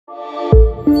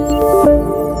Our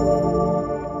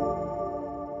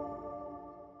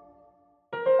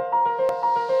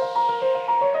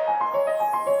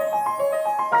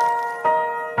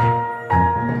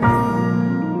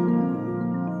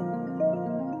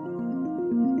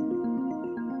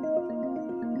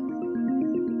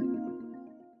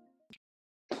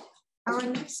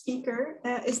next speaker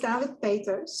is David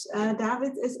Peeters.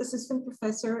 David is assistant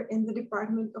professor in the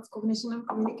Department of Cognition and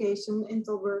Communication in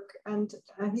Tilburg, and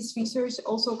his research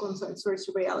also concerns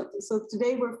virtual reality. So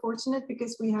today we're fortunate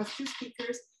because we have two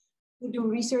speakers who do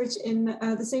research in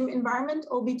the same environment,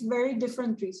 albeit very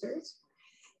different research.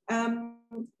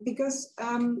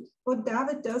 What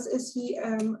David does is he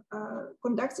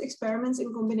conducts experiments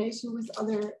in combination with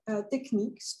other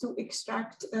techniques to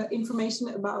extract information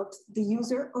about the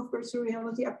user of virtual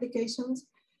reality applications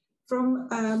from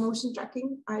motion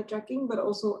tracking, eye tracking, but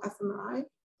also fMRI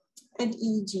and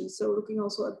EEG, so looking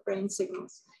also at brain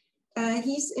signals.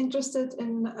 He's interested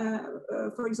in,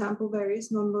 for example,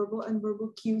 various nonverbal and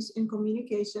verbal cues in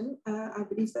communication. I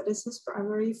believe that is his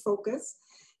primary focus.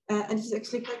 And he's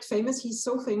actually quite famous. He's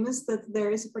so famous that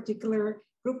there is a particular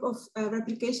group of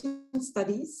replication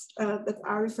studies that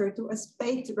are referred to as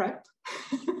paid rep.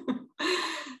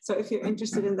 So if you're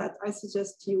interested in that, I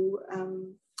suggest you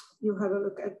you have a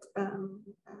look at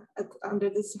under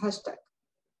this hashtag.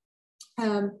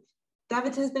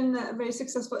 David has been very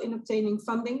successful in obtaining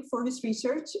funding for his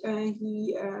research.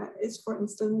 He is, for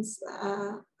instance,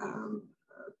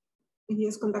 he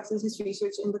has conducted his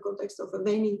research in the context of a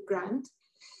Veni grant.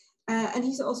 And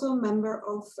he's also a member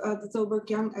of the Tilburg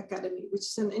Young Academy, which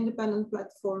is an independent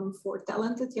platform for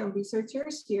talented young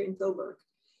researchers here in Tilburg.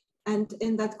 And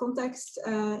in that context,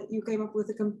 you came up with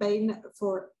a campaign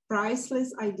for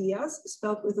priceless ideas,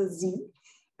 spelled with a Z.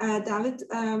 David,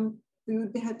 we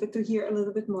would be happy to hear a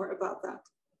little bit more about that.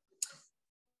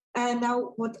 And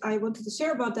now what I wanted to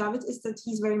share about David is that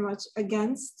he's very much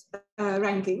against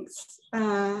rankings,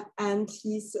 and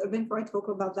he's been quite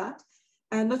vocal about that.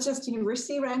 And not just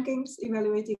university rankings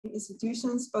evaluating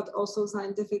institutions, but also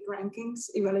scientific rankings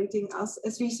evaluating us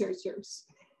as researchers.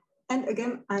 And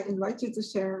again, I invite you to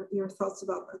share your thoughts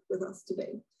about that with us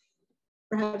today.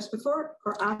 Perhaps before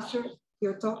or after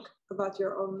your talk about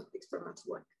your own experimental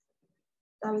work.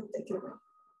 David, take it away.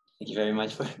 Thank you very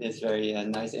much for this very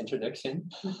nice introduction.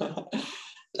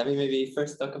 Let me maybe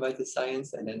first talk about the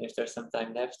science, and then if there's some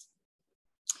time left,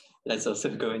 let's also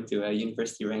go into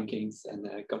university rankings and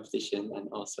competition and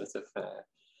all sorts of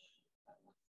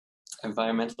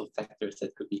environmental factors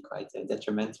that could be quite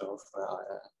detrimental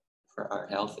for our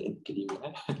health in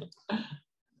academia.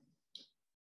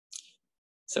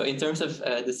 So in terms of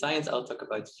the science, I'll talk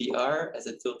about VR as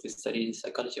a tool to study the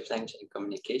psychology of language and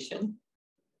communication.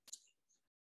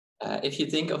 If you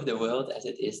think of the world as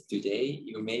it is today,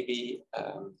 you may be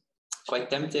quite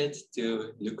tempted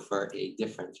to look for a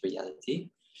different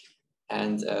reality.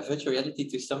 And virtual reality,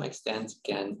 to some extent,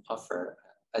 can offer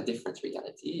a different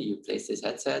reality. You place this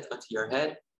headset onto your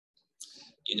head.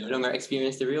 You no longer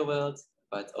experience the real world,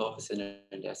 but all of a sudden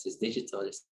there's this digital,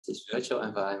 this virtual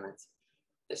environment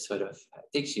that sort of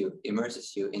takes you,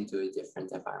 immerses you into a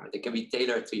different environment. It can be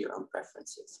tailored to your own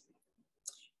preferences.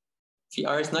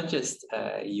 VR is not just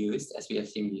used, as we have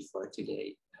seen before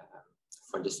today,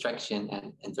 for distraction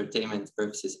and entertainment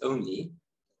purposes only,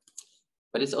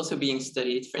 but it's also being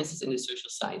studied, for instance, in the social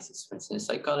sciences, for instance,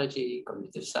 psychology,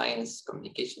 cognitive science,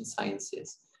 communication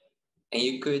sciences. And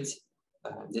you could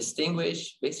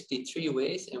distinguish basically three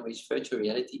ways in which virtual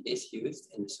reality is used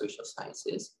in the social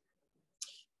sciences.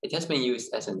 It has been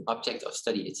used as an object of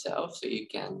study itself, so you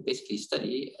can basically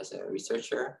study as a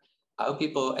researcher how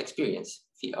people experience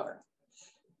VR.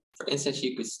 For instance,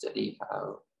 you could study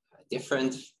how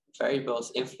different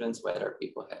variables influence whether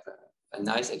people have a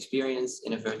nice experience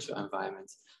in a virtual environment,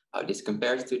 how this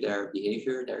compares to their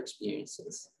behavior, their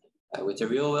experiences. With the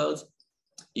real world,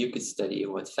 you could study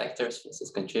what factors, for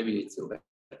instance, contribute to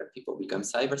whether people become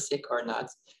cyber sick or not.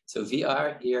 So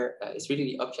VR here is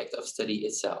really the object of study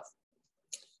itself.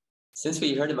 Since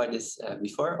we heard about this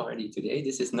before already today,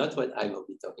 this is not what I will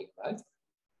be talking about.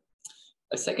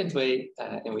 A second way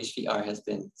in which VR has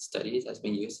been studied, has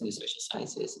been used in the social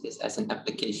sciences, is as an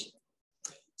application.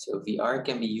 So VR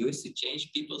can be used to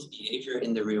change people's behavior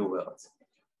in the real world.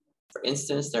 For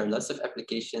instance, there are lots of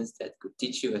applications that could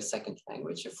teach you a second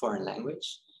language, a foreign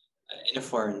language, in a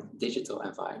foreign digital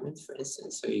environment, for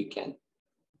instance. So you can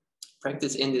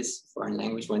practice in this foreign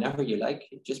language whenever you like.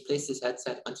 You just place this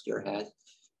headset onto your head,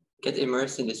 get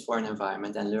immersed in this foreign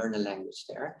environment and learn a language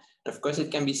there. And of course, it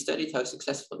can be studied how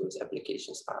successful those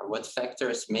applications are, what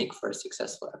factors make for a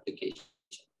successful application.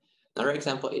 Another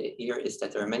example here is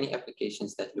that there are many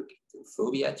applications that look into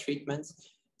phobia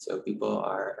treatments. So people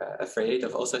are afraid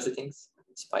of all sorts of things,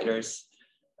 spiders,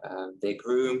 big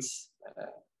rooms,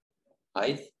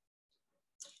 height.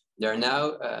 There are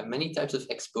now many types of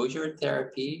exposure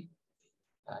therapy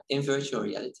in virtual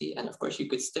reality. And of course, you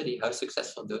could study how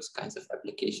successful those kinds of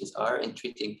applications are in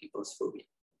treating people's phobia.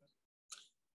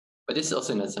 But this is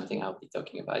also not something I'll be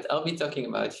talking about. I'll be talking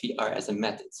about VR as a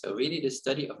method. So really the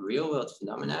study of real world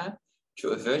phenomena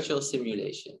through a virtual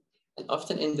simulation. And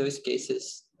often in those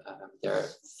cases, there are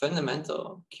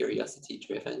fundamental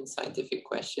curiosity-driven scientific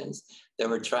questions that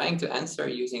we're trying to answer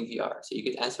using VR. So you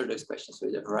could answer those questions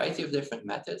with a variety of different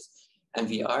methods. And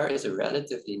VR is a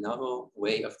relatively novel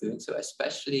way of doing so,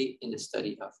 especially in the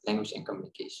study of language and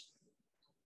communication.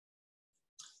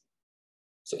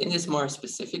 So in this more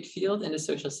specific field in the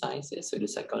social sciences, so the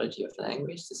psychology of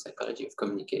language, the psychology of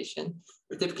communication,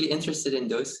 we're typically interested in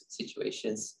those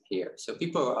situations here. So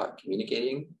people are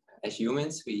communicating as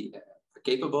humans. We are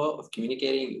capable of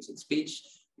communicating using speech,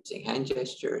 using hand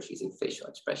gestures, using facial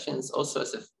expressions, all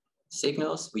sorts of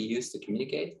signals we use to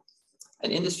communicate.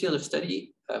 And in this field of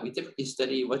study, we typically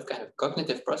study what kind of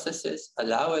cognitive processes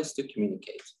allow us to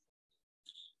communicate.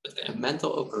 What kind of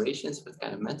mental operations, what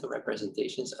kind of mental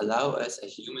representations allow us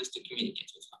as humans to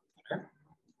communicate with one another.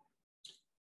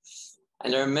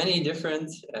 And there are many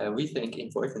different, we think,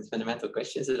 important fundamental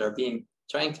questions that are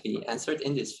trying to be answered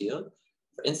in this field.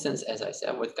 For instance, as I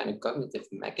said, what kind of cognitive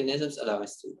mechanisms allow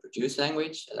us to produce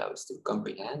language, allow us to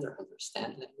comprehend or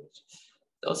understand language.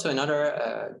 Also,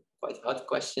 another quite hot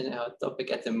question, hot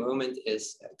topic at the moment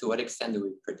is to what extent do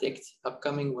we predict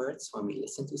upcoming words when we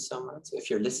listen to someone? So if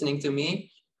you're listening to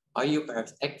me, are you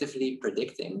perhaps actively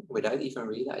predicting, without even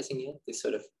realizing it, the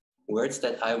sort of words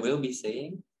that I will be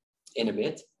saying in a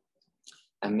bit?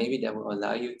 And maybe that will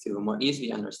allow you to more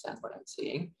easily understand what I'm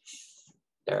saying.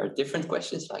 There are different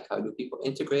questions like how do people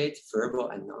integrate verbal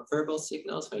and non-verbal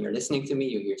signals? When you're listening to me,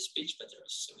 you hear speech, but there are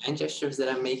some hand gestures that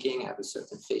I'm making. I have a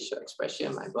certain facial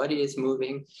expression. My body is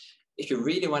moving. If you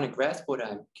really want to grasp what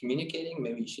I'm communicating,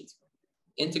 maybe you should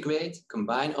integrate,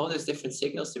 combine all those different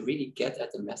signals to really get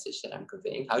at the message that I'm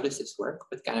conveying. How does this work?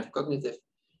 What kind of cognitive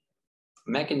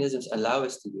mechanisms allow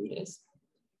us to do this?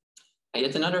 And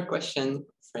yet another question,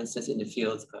 for instance, in the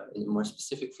field, in a more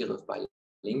specific field of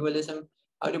bilingualism,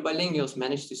 how do bilinguals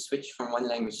manage to switch from one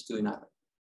language to another?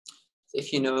 So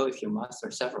if you master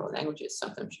several languages,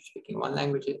 sometimes you're speaking one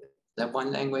language,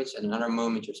 at another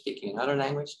moment you're speaking another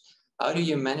language. How do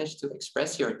you manage to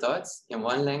express your thoughts in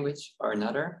one language or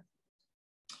another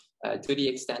to the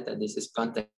extent that this is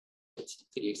context,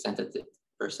 to the extent that the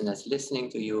person that's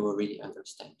listening to you will really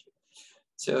understand you?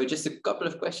 So just a couple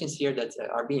of questions here that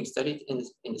are being studied in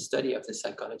the study of the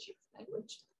psychology of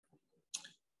language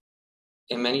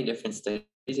in many different studies,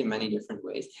 in many different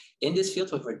ways. In this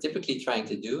field, what we're typically trying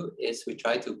to do is we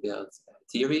try to build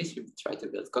theories, we try to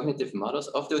build cognitive models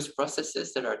of those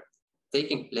processes that are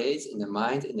taking place in the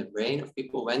mind, in the brain of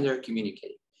people when they're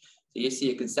communicating. So you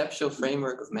see a conceptual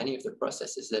framework of many of the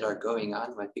processes that are going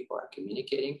on when people are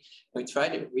communicating. And we try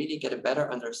to really get a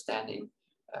better understanding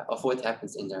of what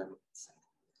happens in their minds.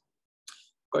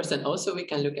 Of course, then also we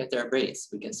can look at their brains.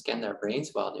 We can scan their brains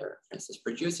while they're, for instance,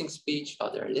 producing speech,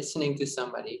 while they're listening to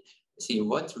somebody, see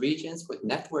what regions, what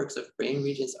networks of brain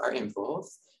regions are involved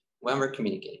when we're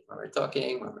communicating, when we're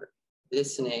talking, when we're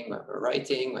listening, when we're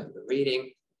writing, when we're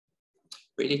reading.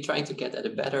 Really trying to get at a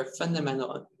better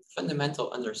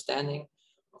fundamental understanding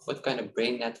of what kind of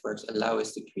brain networks allow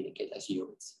us to communicate as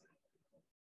humans.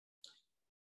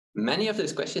 Many of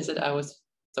those questions that I was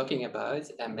talking about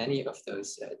and many of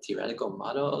those theoretical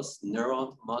models,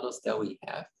 neural models that we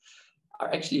have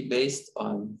are actually based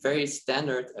on very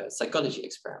standard psychology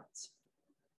experiments.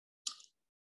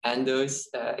 And those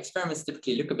experiments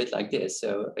typically look a bit like this.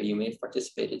 So you may have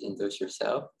participated in those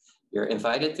yourself. You're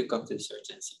invited to come to a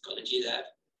certain psychology lab.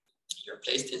 You're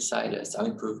placed inside a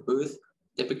soundproof booth,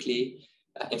 typically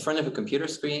in front of a computer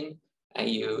screen, and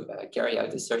you carry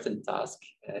out a certain task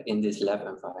in this lab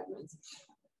environment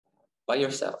by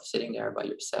yourself, sitting there by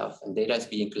yourself, and data is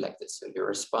being collected. So your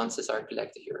responses are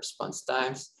collected, your response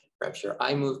times, perhaps your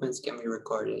eye movements can be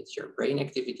recorded, your brain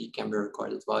activity can be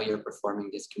recorded while you're performing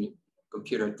this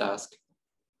computer task.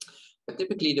 But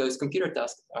typically those computer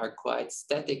tasks are quite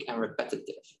static and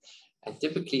repetitive. And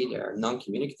typically they're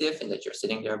non-communicative in that you're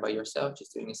sitting there by yourself,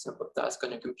 just doing a simple task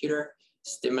on a computer.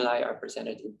 Stimuli are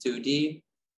presented in 2D.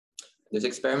 Those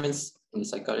experiments in the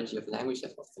psychology of language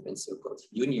have often been so-called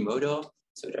unimodal.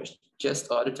 So there's just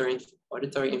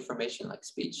auditory information like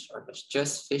speech, or there's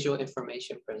just visual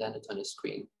information presented on the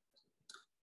screen.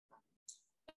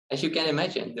 As you can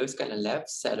imagine, those kind of lab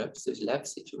setups, those lab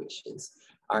situations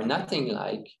are nothing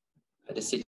like the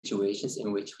situations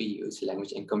in which we use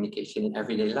language and communication in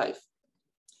everyday life.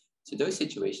 So those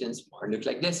situations more look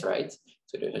like this, right?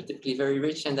 So they're typically very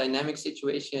rich and dynamic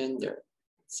situations. They're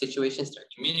situations that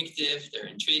are communicative, they're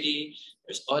in 3D,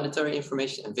 there's auditory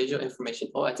information and visual information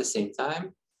all at the same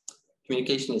time.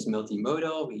 Communication is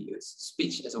multimodal. We use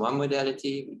speech as one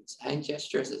modality, we use hand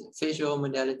gestures as a visual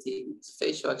modality, we use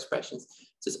facial expressions.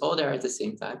 So it's all there at the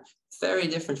same time. Very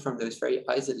different from those very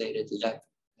isolated lab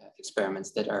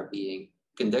experiments that are being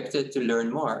conducted to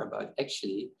learn more about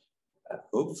actually,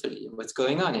 hopefully, what's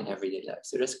going on in everyday life.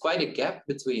 So there's quite a gap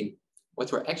between what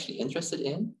we're actually interested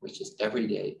in, which is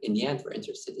everyday. In the end, we're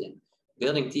interested in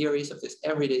building theories of these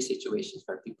everyday situations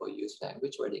where people use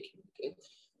language, where they communicate.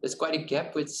 There's quite a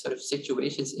gap with sort of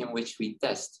situations in which we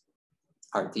test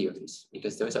our theories,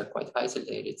 because those are quite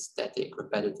isolated, static,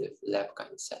 repetitive, lab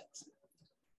kind of settings.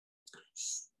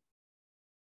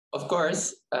 Of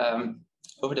course,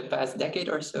 over the past decade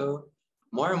or so,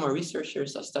 more and more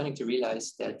researchers are starting to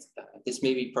realize that this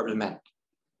may be problematic.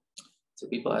 So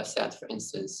people have said, for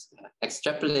instance,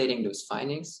 extrapolating those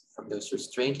findings from those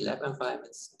restrained lab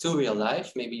environments to real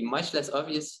life may be much less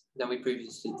obvious than we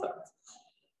previously thought.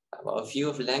 While a view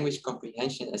of language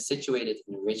comprehension as situated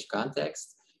in a rich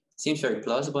context seems very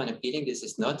plausible and appealing, this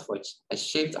is not what has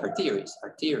shaped our theories.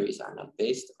 Our theories are not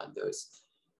based on those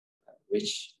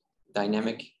rich,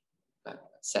 dynamic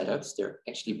setups. They're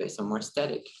actually based on more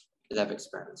static lab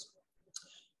experiments.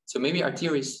 So maybe our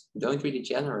theories don't really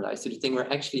generalize to the thing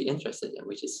we're actually interested in,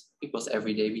 which is people's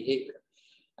everyday behavior.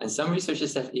 And some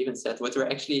researchers have even said what we're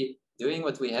actually doing,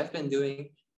 what we have been doing,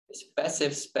 is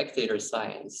passive spectator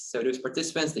science. So those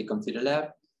participants, they come to the lab,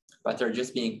 but they're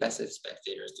just being passive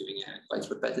spectators doing a quite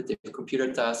repetitive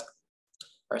computer task.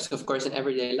 Whereas, of course, in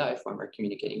everyday life, when we're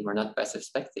communicating, we're not passive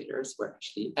spectators, we're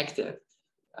actually active,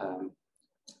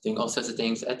 doing all sorts of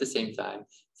things at the same time,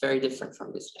 very different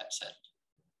from this lab setup.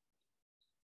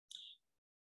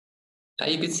 Now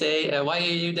you could say, why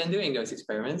are you then doing those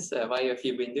experiments? Why have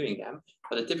you been doing them?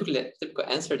 Well, the typical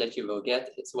answer that you will get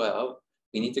is, well,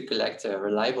 we need to collect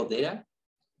reliable data.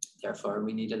 Therefore,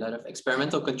 we need a lot of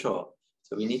experimental control.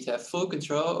 So we need to have full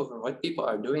control over what people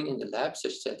are doing in the lab,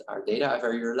 such that our data are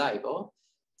very reliable.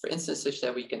 For instance, such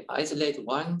that we can isolate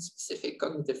one specific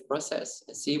cognitive process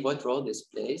and see what role this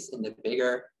plays in the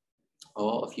bigger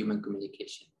whole of human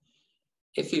communication.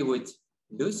 If we would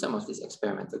lose some of this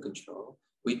experimental control,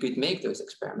 we could make those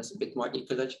experiments a bit more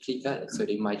ecologically valid. So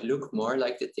they might look more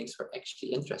like the things we're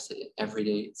actually interested in,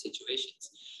 everyday situations.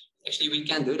 Actually, we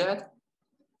can't do that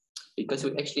because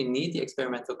we actually need the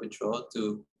experimental control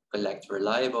to collect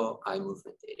reliable eye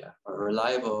movement data or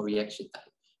reliable reaction time.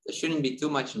 There shouldn't be too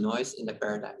much noise in the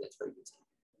paradigm that we're using.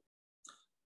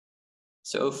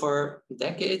 So for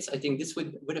decades, I think this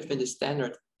would have been the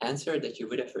standard answer that you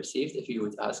would have received if you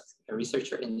would ask a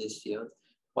researcher in this field,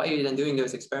 why are you then doing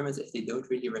those experiments if they don't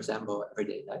really resemble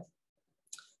everyday life?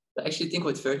 But I actually think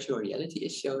what virtual reality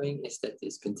is showing is that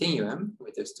this continuum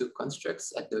with those two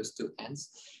constructs at those two ends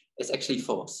is actually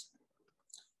false.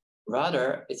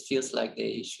 Rather, it feels like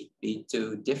they should be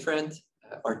two different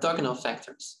orthogonal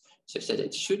factors, such that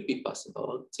it should be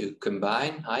possible to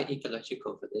combine high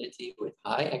ecological validity with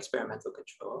high experimental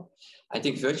control. I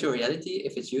think virtual reality,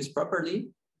 if it's used properly,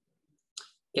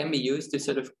 can be used to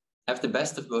sort of have the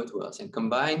best of both worlds and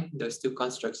combine those two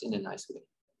constructs in a nice way.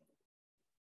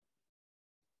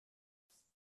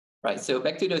 Right, so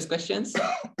back to those questions.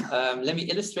 Let me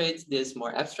illustrate this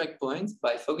more abstract point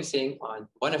by focusing on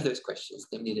one of those questions,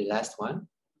 namely the last one.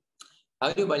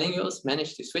 How do bilinguals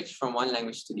manage to switch from one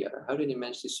language to the other? How do they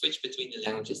manage to switch between the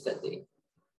languages that they?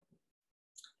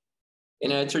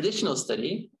 In a traditional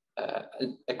study,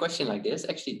 a question like this,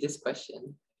 actually this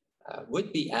question,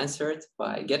 would be answered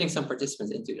by getting some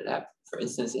participants into the lab. For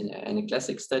instance, in a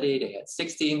classic study, they had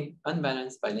 16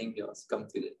 unbalanced bilinguals come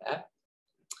to the lab.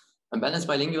 Unbalanced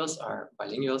bilinguals are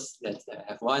bilinguals that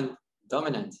have one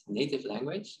dominant native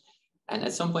language. And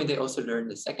at some point, they also learn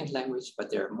the second language, but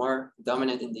they're more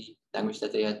dominant in the language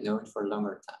that they had known for a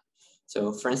longer time.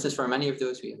 So for instance, for many of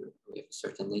those, we have a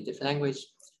certain native language.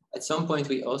 At some point,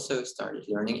 we also started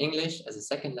learning English as a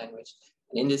second language.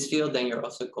 And in this field, then you're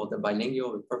also called a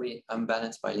bilingual, or probably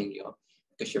unbalanced bilingual,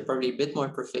 because you're probably a bit more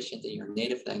proficient in your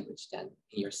native language than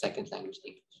in your second language,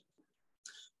 English.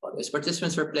 Well, those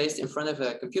participants were placed in front of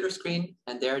a computer screen,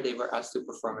 and there they were asked to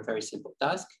perform a very simple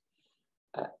task,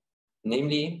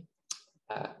 namely,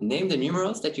 name the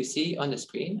numerals that you see on the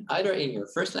screen, either in your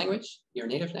first language, your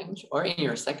native language, or in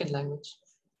your second language,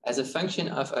 as a function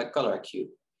of a color cube.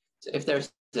 So if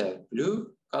there's a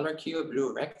blue color cube, a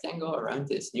blue rectangle around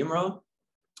this numeral,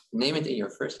 name it in your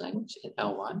first language in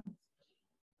L1.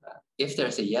 if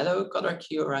there's a yellow color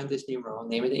cue around this numeral,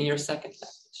 name it in your second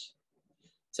language.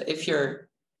 So if your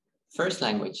first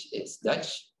language is Dutch,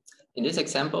 in this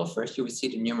example, first you would see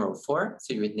the numeral 4,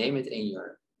 so you would name it in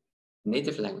your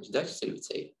native language Dutch, so you would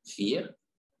say 4.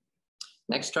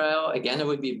 Next trial, again, it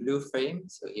would be a blue frame,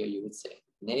 so here you would say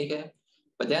 9.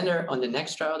 But then on the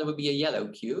next trial, there would be a yellow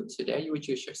cue, so there you would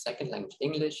use your second language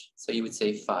English, so you would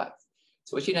say 5.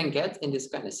 So what you then get in this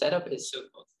kind of setup is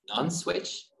so-called non-switch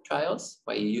trials,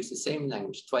 where you use the same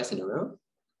language twice in a row.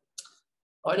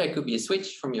 Or there could be a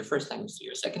switch from your first language to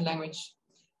your second language,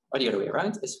 or the other way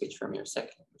around, a switch from your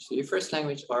second language to your first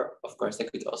language, or of course, there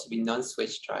could also be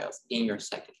non-switch trials in your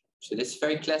second language. So this is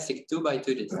very classic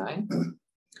 2x2 design.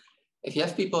 If you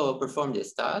have people perform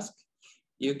this task,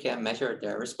 you can measure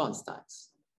their response times.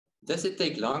 Does it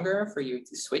take longer for you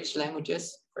to switch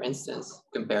languages, for instance,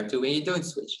 compared to when you don't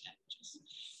switch languages?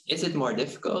 Is it more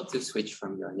difficult to switch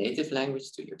from your native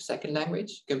language to your second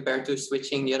language compared to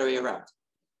switching the other way around?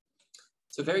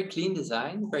 So very clean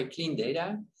design, very clean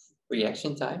data,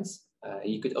 reaction times.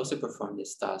 You could also perform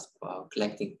this task while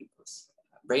collecting people's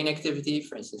brain activity,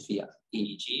 for instance, via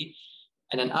EEG.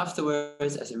 And then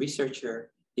afterwards, as a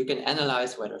researcher, you can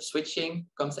analyze whether switching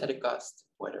comes at a cost,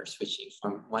 whether switching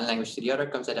from one language to the other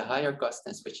comes at a higher cost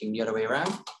than switching the other way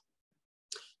around.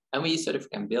 And we sort of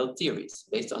can build theories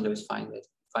based on those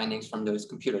findings from those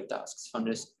computer tasks, from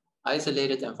this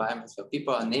isolated environments where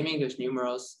people are naming those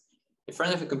numerals in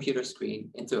front of a computer screen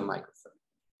into a microphone.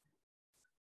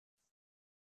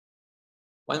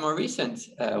 One more recent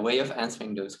way of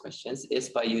answering those questions is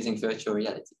by using virtual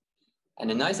reality. And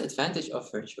the nice advantage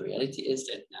of virtual reality is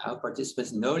that now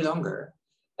participants no longer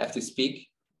have to speak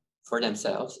for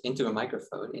themselves into a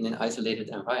microphone in an isolated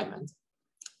environment,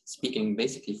 speaking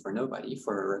basically for nobody,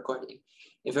 for a recording.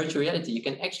 In virtual reality, you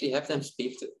can actually have them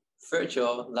speak to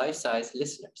virtual life-size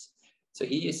listeners. So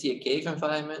here you see a cave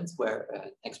environment where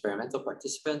an experimental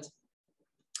participant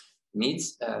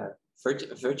meets a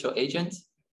virtual agent,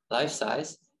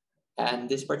 life-size, and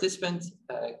this participant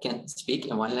can speak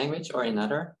in one language or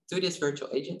another to this virtual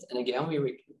agent. And again,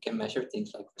 we can measure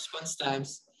things like response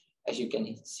times. As you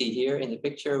can see here in the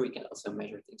picture, we can also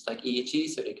measure things like EEG,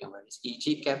 so they can wear this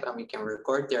EEG cap and we can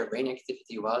record their brain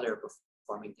activity while they're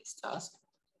performing this task.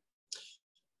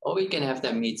 Or we can have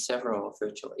them meet several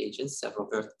virtual agents, several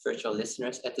virtual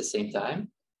listeners at the same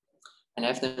time, and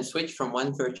have them switch from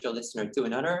one virtual listener to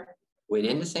another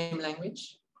within the same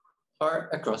language or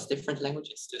across different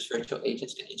languages. Those virtual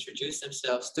agents can introduce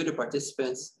themselves to the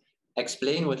participants,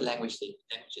 explain what languages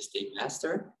they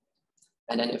master.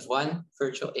 And then if one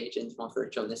virtual agent, one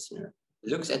virtual listener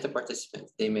looks at the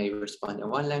participant, they may respond in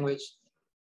one language.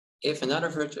 If another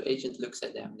virtual agent looks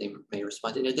at them, they may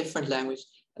respond in a different language.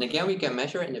 And again, we can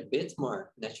measure in a bit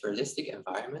more naturalistic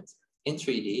environment in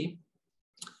 3D,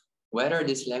 whether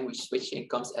this language switching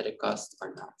comes at a cost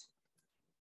or not.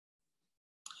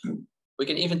 We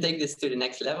can even take this to the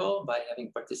next level by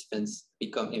having participants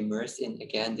become immersed in,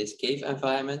 again, this cave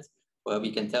environment, where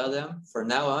we can tell them, from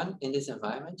now on in this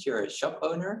environment, you're a shop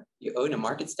owner, you own a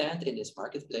market stand in this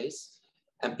marketplace,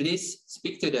 and please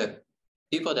speak to the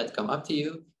people that come up to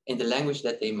you in the language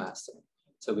that they master.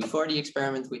 So before the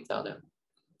experiment, we tell them,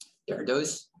 there are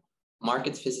those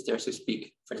market visitors who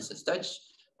speak, for instance, Dutch,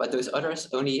 but those others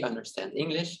only understand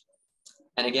English.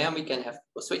 And again,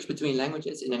 we'll switch between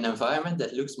languages in an environment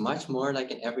that looks much more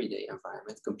like an everyday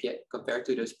environment compared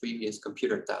to those previous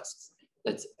computer tasks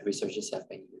that researchers have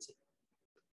been using.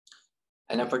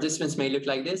 And our participants may look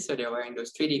like this, so they're wearing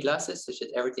those 3D glasses, such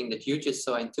that everything that you just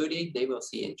saw in 2D, they will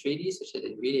see in 3D, such that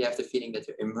they really have the feeling that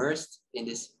they're immersed in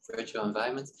this virtual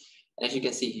environment. And as you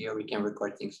can see here, we can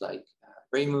record things like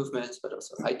brain movements, but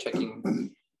also eye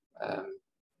tracking,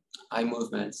 eye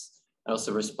movements, and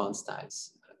also response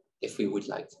times, if we would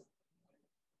like to.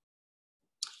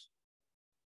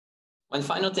 One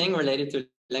final thing related to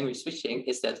language switching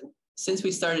is that since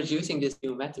we started using this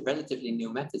new method, relatively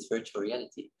new method, virtual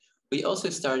reality, we also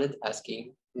started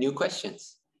asking new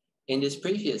questions. In this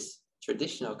previous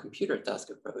traditional computer task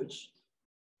approach,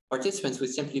 participants would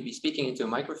simply be speaking into a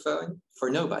microphone for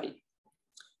nobody.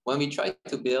 When we tried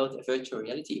to build a virtual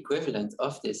reality equivalent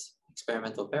of this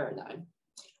experimental paradigm,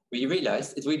 we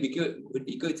realized it would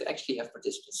be good to actually have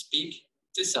participants speak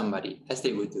to somebody as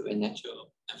they would do in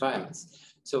natural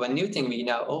environments. So a new thing we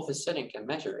now all of a sudden can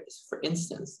measure is, for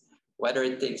instance, whether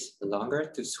it takes longer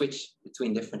to switch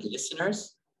between different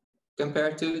listeners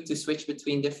compared to switch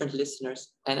between different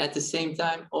listeners, and at the same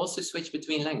time also switch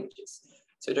between languages.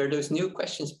 So there are those new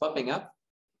questions popping up.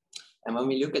 And when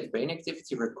we look at brain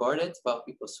activity recorded while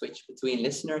people switch between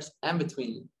listeners and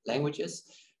between languages,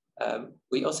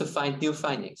 we also find new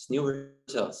findings, new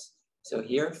results. So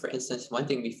here, for instance, one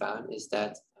thing we found is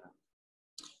that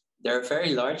there are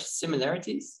very large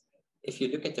similarities. If you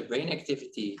look at the brain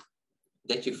activity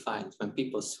that you find when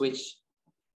people switch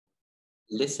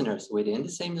listeners within the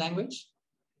same language,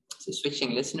 so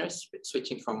switching listeners,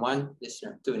 switching from one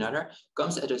listener to another,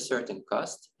 comes at a certain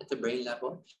cost at the brain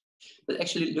level, but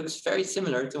actually looks very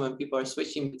similar to when people are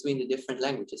switching between the different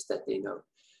languages that they know.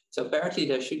 So apparently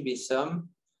there should be some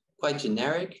quite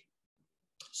generic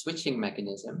switching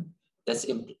mechanism that's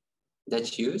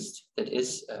used, that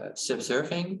is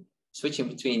subserving, switching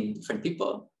between different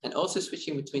people, and also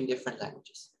switching between different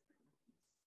languages.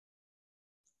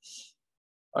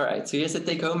 All right, so here's the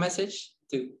take-home message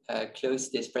to close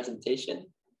this presentation.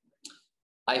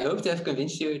 I hope to have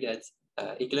convinced you that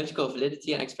ecological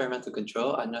validity and experimental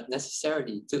control are not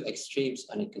necessarily two extremes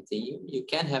on a continuum. You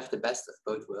can have the best of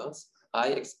both worlds,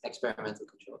 high experimental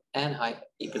control and high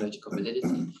ecological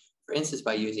validity, for instance,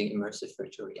 by using immersive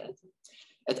virtual reality.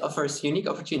 It offers unique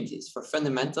opportunities for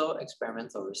fundamental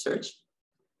experimental research.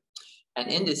 And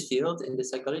in this field, in the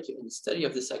study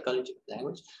of the psychology of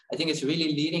language, I think it's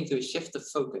really leading to a shift of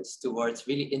focus towards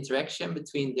really interaction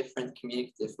between different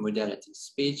communicative modalities,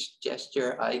 speech,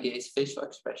 gesture, eye gaze, facial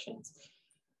expressions,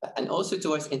 and also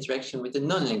towards interaction with the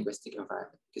non-linguistic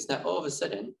environment. Because now all of a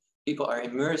sudden, people are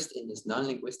immersed in this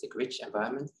non-linguistic rich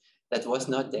environment that was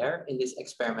not there in this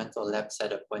experimental lab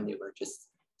setup when they were just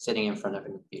sitting in front of a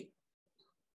computer.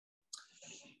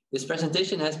 This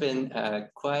presentation has been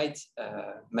quite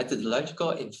methodological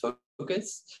in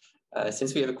focus.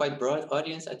 Since we have a quite broad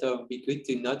audience, I thought it would be good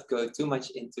to not go too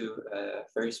much into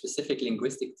very specific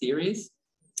linguistic theories.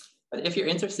 But if you're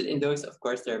interested in those, of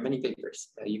course, there are many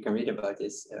papers. You can read about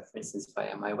this, for instance,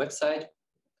 via my website.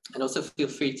 And also feel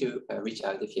free to reach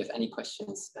out if you have any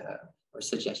questions or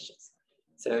suggestions.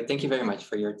 So thank you very much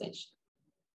for your attention.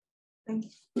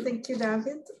 Thank you,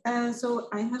 David. So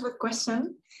I have a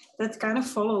question that kind of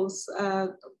follows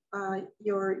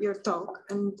your talk.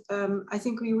 And I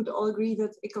think we would all agree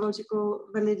that ecological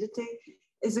validity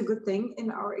is a good thing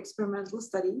in our experimental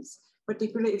studies,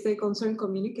 particularly if they concern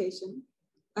communication.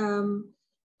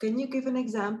 Can you give an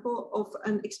example of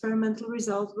an experimental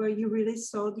result where you really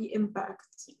saw the impact,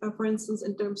 for instance,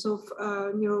 in terms of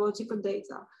neurological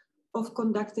data, of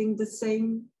conducting the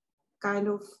same kind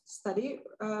of study,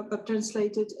 but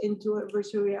translated into a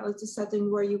virtual reality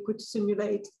setting where you could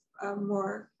simulate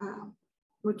more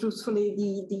truthfully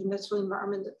the natural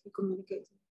environment that we communicate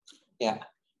in?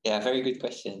 Yeah, very good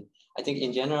question. I think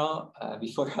in general,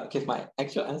 before I give my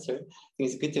actual answer, I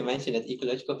think it's good to mention that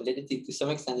ecological validity to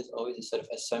some extent is always a sort of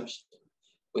assumption.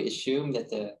 We assume that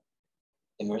the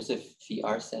immersive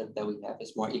VR setup that we have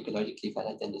is more ecologically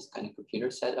valid than this kind of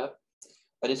computer setup.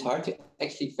 But it's hard to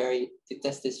actually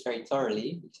test this very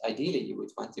thoroughly, because ideally you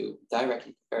would want to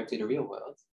directly compare to the real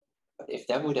world. But if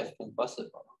that would have been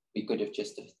possible, we could have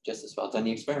just as well done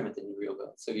the experiment in the real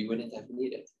world. So we wouldn't have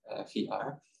needed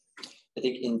VR. I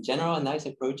think in general, a nice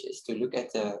approach is to look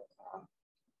at the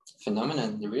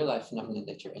phenomenon, the real life phenomenon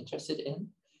that you're interested in.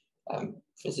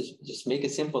 For instance, just make a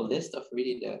simple list of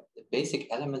really the basic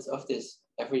elements of this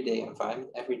everyday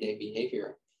environment, everyday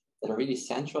behavior that are really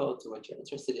central to what you're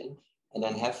interested in. And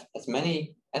then have as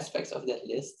many aspects of that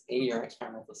list in your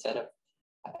experimental setup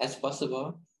as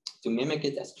possible to mimic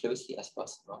it as closely as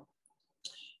possible.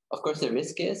 Of course, the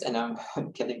risk is, and I'm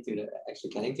getting to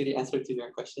the answer to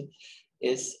your question,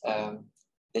 is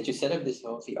that you set up this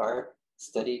whole VR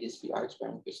study, this VR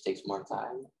experiment, which takes more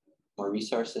time, more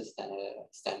resources than a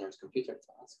standard computer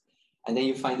task. And then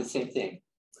you find the same thing.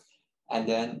 And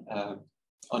then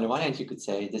on the one hand, you could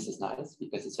say this is nice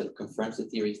because it sort of confirms the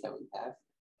theories that we have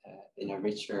in a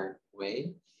richer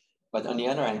way. But on the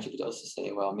other hand, you could also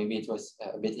say, well, maybe it was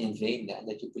a bit in vain then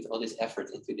that you put all this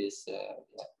effort into this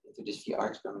VR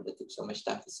experiment that took so much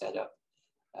time to set up,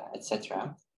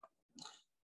 etc.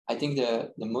 I think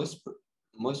the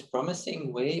most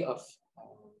promising way of,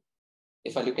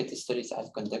 if I look at the studies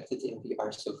I've conducted in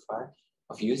VR so far,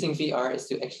 of using VR is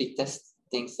to actually test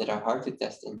things that are hard to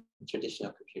test in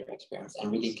traditional computer experiments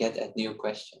and really get at new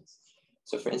questions.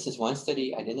 So for instance, one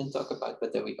study I didn't talk about,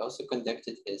 but that we also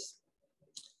conducted is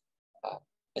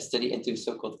a study into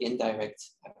so-called indirect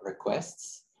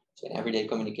requests. So in everyday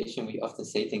communication, we often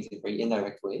say things in very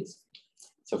indirect ways.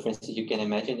 So for instance, you can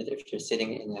imagine that if you're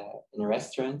sitting in a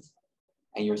restaurant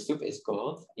and your soup is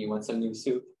cold, you want some new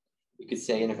soup, you could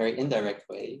say in a very indirect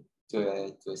way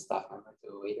to a staff member, to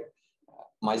a waiter,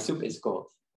 my soup is cold.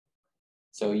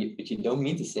 So but you don't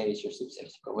mean to say it's your soup's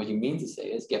actually cold. What you mean to say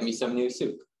is get me some new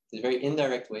soup. It's a very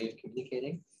indirect way of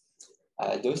communicating.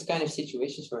 Those kind of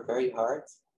situations were very hard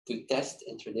to test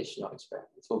in traditional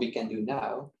experiments. What we can do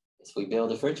now is we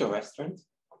build a virtual restaurant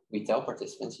we tell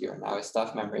participants, you're now a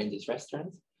staff member in this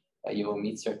restaurant. You will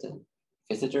meet certain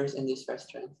visitors in this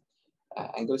restaurant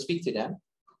and go speak to them.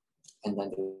 And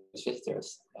then those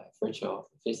visitors, virtual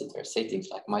visitors, say things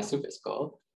like, my soup is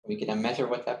cold. We can then measure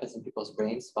what happens in people's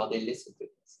brains while they listen to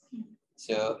this.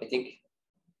 So I think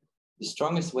the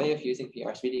strongest way of using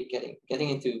VR is really getting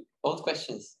into old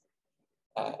questions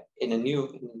in a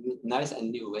nice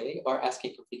and new way, or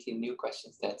asking completely new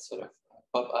questions that sort of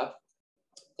pop up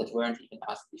that weren't even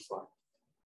asked before.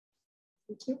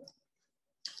 Thank you.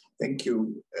 Thank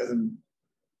you.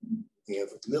 We have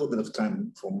a little bit of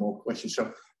time for more questions.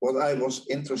 So what I was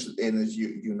interested in is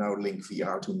you now link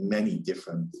VR to many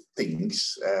different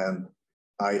things. And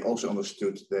I also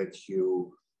understood that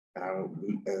you are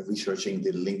researching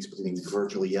the links between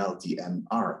virtual reality and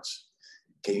art.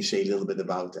 Can you say a little bit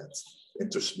about that? It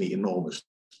interests me enormously.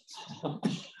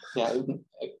 Yeah,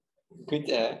 good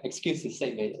excuse to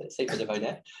say a bit about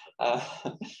that.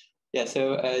 Yeah,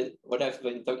 so what I've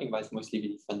been talking about is mostly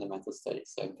really fundamental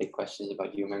studies, so big questions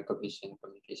about human cognition,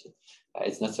 communication.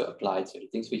 It's not so applied, so the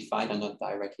things we find are not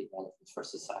directly relevant for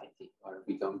society, or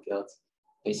we don't build,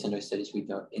 based on those studies, we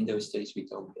don't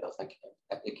build like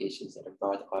applications that a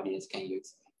broad audience can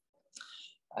use.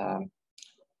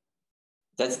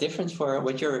 That's different for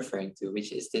what you're referring to,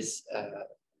 which is this,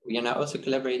 we are now also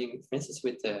collaborating, for instance,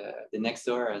 with the next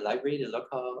door library, the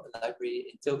local library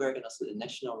in Tilburg, and also the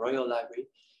National Royal Library.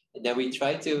 And then we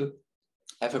try to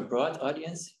have a broad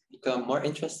audience become more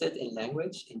interested in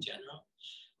language in general,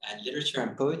 and literature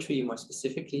and poetry more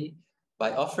specifically,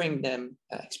 by offering them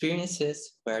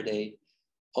experiences where they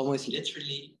almost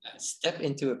literally step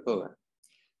into a poem.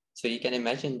 So you can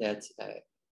imagine that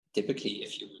typically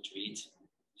if you would read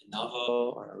a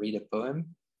novel or read a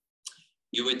poem,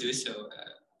 you would do so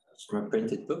from a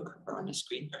printed book or on a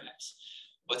screen perhaps.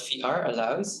 What VR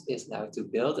allows is now to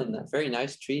build a very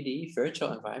nice 3D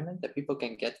virtual environment that people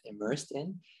can get immersed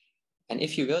in. And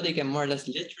if you will, they can more or less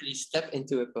literally step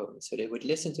into a poem. So they would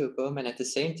listen to a poem and at the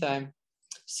same time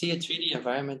see a 3D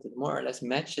environment that more or less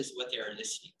matches what they are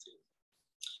listening to.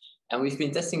 And we've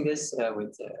been testing this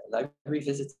with library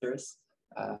visitors,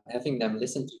 having them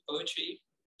listen to poetry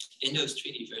in those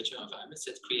 3D virtual environments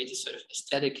that create a sort of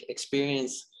aesthetic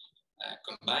experience,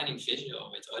 combining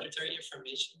visual with auditory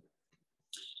information.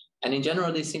 And in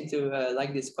general, they seem to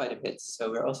like this quite a bit. So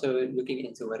we're also looking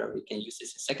into whether we can use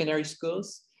this in secondary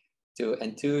schools to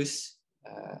enthuse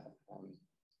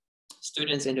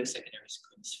students in those secondary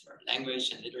schools for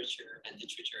language and literature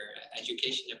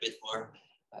education a bit more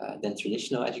than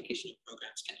traditional educational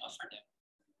programs can offer them.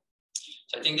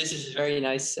 So I think this is a very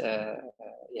nice,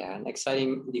 an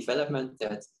exciting development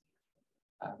that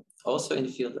also in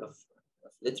the field of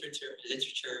literature,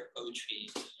 poetry,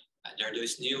 there are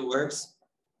those new works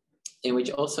in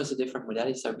which all sorts of different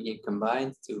modalities are being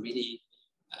combined to really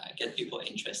get people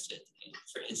interested in,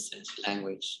 for instance,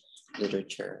 language,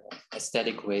 literature,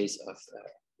 aesthetic ways of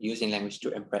using language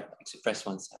to express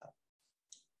oneself.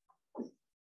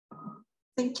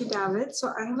 Thank you, David.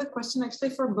 So I have a question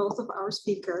actually for both of our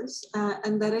speakers,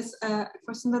 and that is a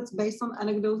question that's based on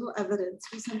anecdotal evidence.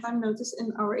 We sometimes notice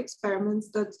in our experiments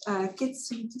that kids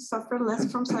seem to suffer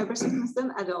less from cyber sickness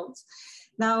than adults.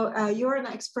 Now, you're an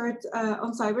expert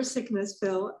on cyber sickness,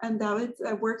 Phil, and David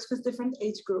works with different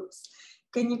age groups.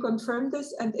 Can you confirm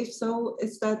this? And if so,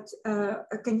 is that,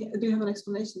 do you have an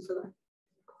explanation for that?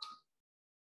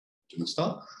 Do you want to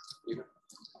start? Yeah.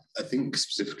 I think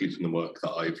specifically from the work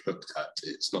that I've looked at,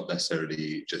 it's not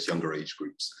necessarily just younger age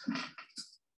groups,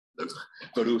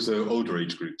 but also older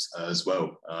age groups as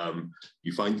well.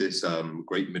 You find this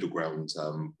great middle ground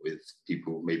with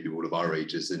people maybe all of our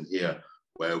ages in here,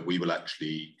 where we will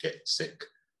actually get sick.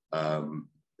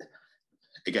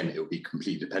 Again, it will be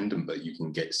completely dependent, but you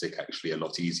can get sick actually a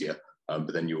lot easier.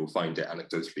 But then you'll find it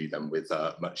anecdotally then with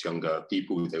much younger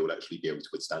people, they will actually be able to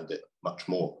withstand it much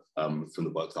more from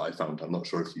the work that I found. I'm not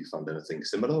sure if you found anything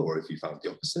similar or if you found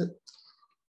the opposite.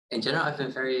 In general, I've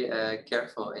been very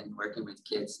careful in working with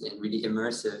kids in really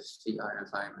immersive VR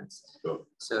environments. Sure.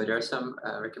 So there are some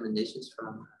recommendations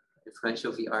from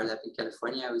influential VR lab in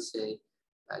California. I would say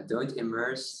don't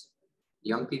immerse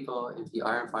young people in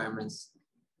VR environments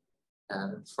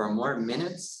for more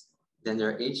minutes than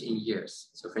their age in years.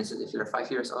 So for instance, if you're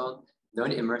 5 years old,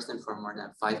 don't immerse them for more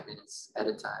than 5 minutes at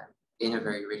a time in a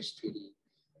very rich 3D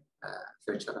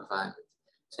virtual environment.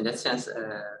 So in that sense,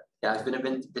 I've been a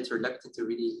bit reluctant to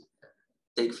really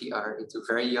take VR into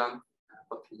very young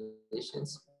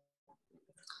populations.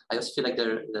 I also feel like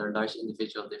there are large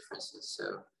individual differences. So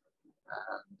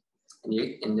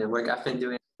in the work I've been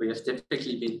doing, we have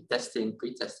typically been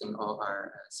pre-testing all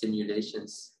our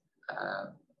simulations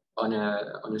on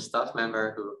a staff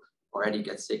member who already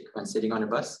get sick when sitting on a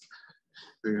bus.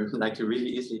 We like to really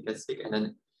easily get sick, and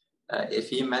then if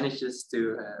he manages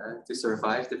to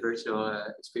survive the virtual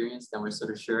experience, then we're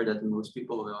sort of sure that most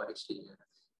people will actually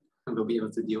will be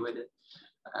able to deal with it.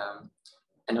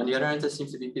 And on the other hand, there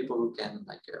seems to be people who can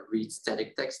like read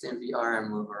static text in VR and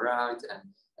move around, and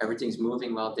everything's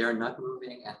moving while they're not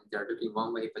moving, and they're looking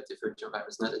one way, but the virtual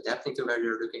environment is not adapting to where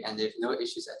they're looking, and they have no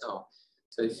issues at all.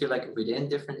 So I feel like within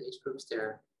different age groups,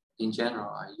 there in general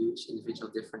are huge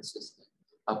individual differences in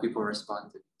how people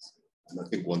respond to this. And I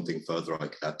think one thing further I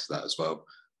could add to that as well,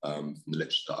 from the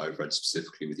literature that I've read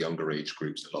specifically with younger age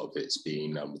groups, a lot of it's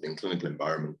been within clinical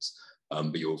environments,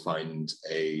 but you'll find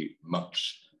a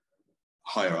much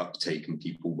higher uptake in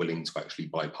people willing to actually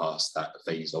bypass that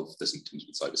phase of the symptoms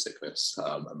with cyber sickness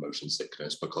and motion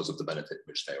sickness because of the benefit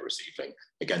which they are receiving.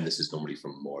 Again, this is normally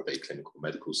from more of a clinical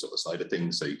medical sort of side of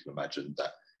things. So you can imagine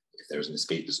that if there is an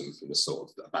escapism from the sort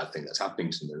of a bad thing that's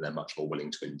happening to them, then they're much more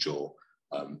willing to endure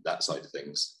that side of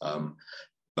things.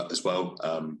 But as well,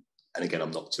 and again,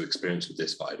 I'm not too experienced with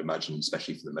this, but I'd imagine,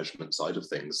 especially for the measurement side of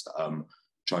things,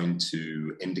 trying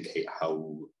to indicate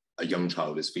how a young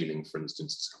child is feeling, for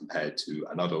instance, compared to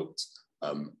an adult.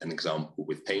 An example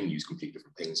with pain, use completely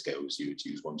different pain scales. You would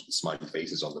use ones with smiley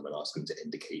faces on them and ask them to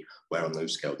indicate where on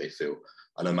those scale they feel.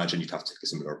 And I imagine you'd have to take a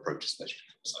similar approach, especially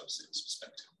from a cyber sickness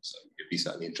perspective. So it'd be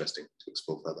certainly interesting to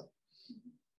explore further.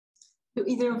 Do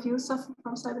either of you suffer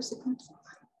from cyber sickness?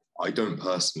 I don't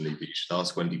personally, but you should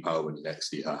ask Wendy Powell when you next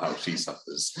see her how she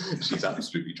suffers. She's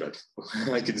absolutely dreadful.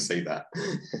 I can say that.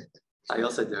 I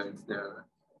also don't know.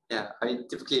 Yeah, I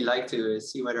typically like to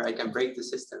see whether I can break the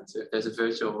system. So if there's a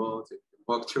virtual wall, to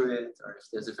walk through it, or if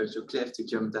there's a virtual cliff, to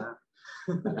jump down.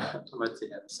 But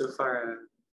yeah, so far,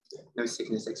 no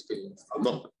sickness experience. I'm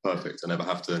not perfect. I never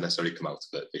have to necessarily come out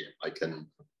of it, but I can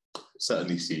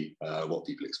certainly see what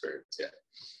people experience, yeah.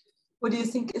 What do you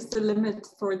think is the limit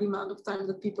for the amount of time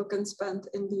that people can spend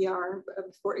in VR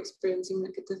before experiencing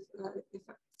negative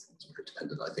effects? It's very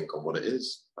dependent, I think, on what it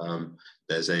is.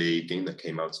 There's a game that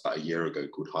came out about a year ago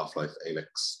called Half-Life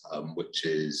Alyx, which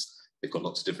is, they've got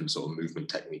lots of different sort of movement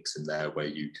techniques in there where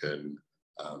you can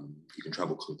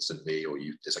travel constantly, or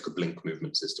there's like a blink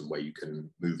movement system where you can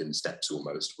move in steps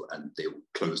almost, and they'll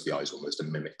close the eyes almost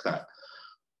and mimic that.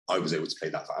 I was able to play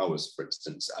that for hours, for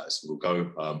instance, at a single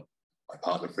go. My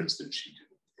partner, for instance, she can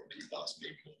probably last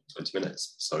maybe more than 20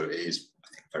 minutes. So it is, I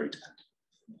think, very dependent.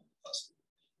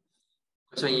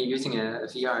 So when you're using a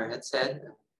VR headset,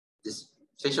 this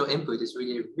visual input is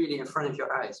really in front of your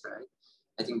eyes, right?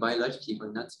 I think biologically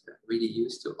we're not really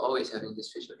used to always having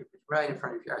this visual input right in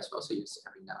front of your eyes. We also use it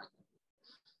every now and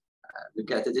then.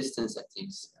 Look at the distance at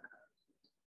things.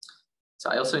 So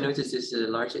I also noticed this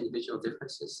large individual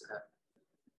differences.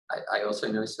 I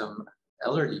also know some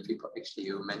elderly people actually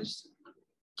who managed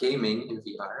gaming in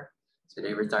VR. So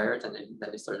they retired and then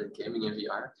they started gaming in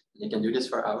VR. And they can do this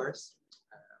for hours,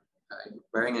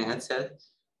 wearing a headset.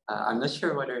 I'm not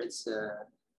sure whether it's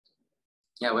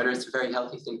whether it's a very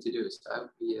healthy thing to do. So I would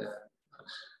be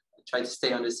try to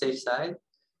stay on the safe side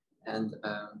and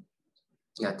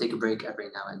take a break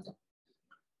every now and then.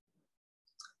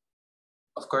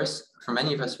 Of course, for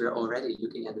many of us, we're already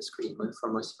looking at the screen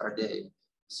for most of our day.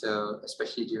 So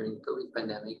especially during the COVID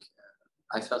pandemic,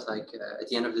 I felt like at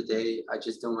the end of the day, I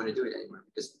just don't want to do it anymore,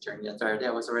 because during the entire day,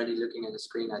 I was already looking at the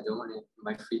screen. I don't want to, in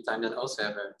my free time, then also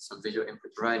have some visual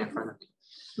input right in front of me.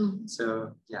 Mm-hmm.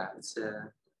 So yeah, it's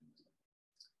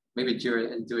maybe do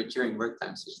it during work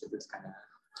time, so that this kind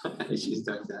of issues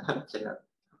don't play out.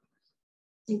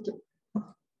 Thank you.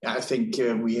 Yeah, I think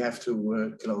we have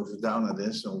to close it down at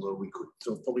this, although we could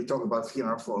probably talk about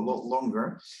VR for a lot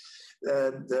longer.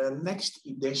 The next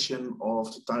edition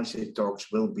of the TAISIG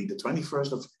Talks will be the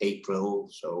 21st of April,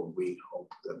 so we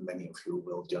hope that many of you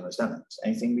will join us then.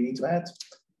 Anything we need to add?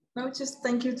 No, just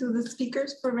thank you to the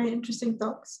speakers for very interesting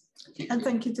talks. And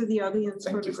thank you to the audience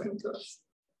for listening to us.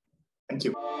 Thank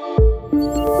you.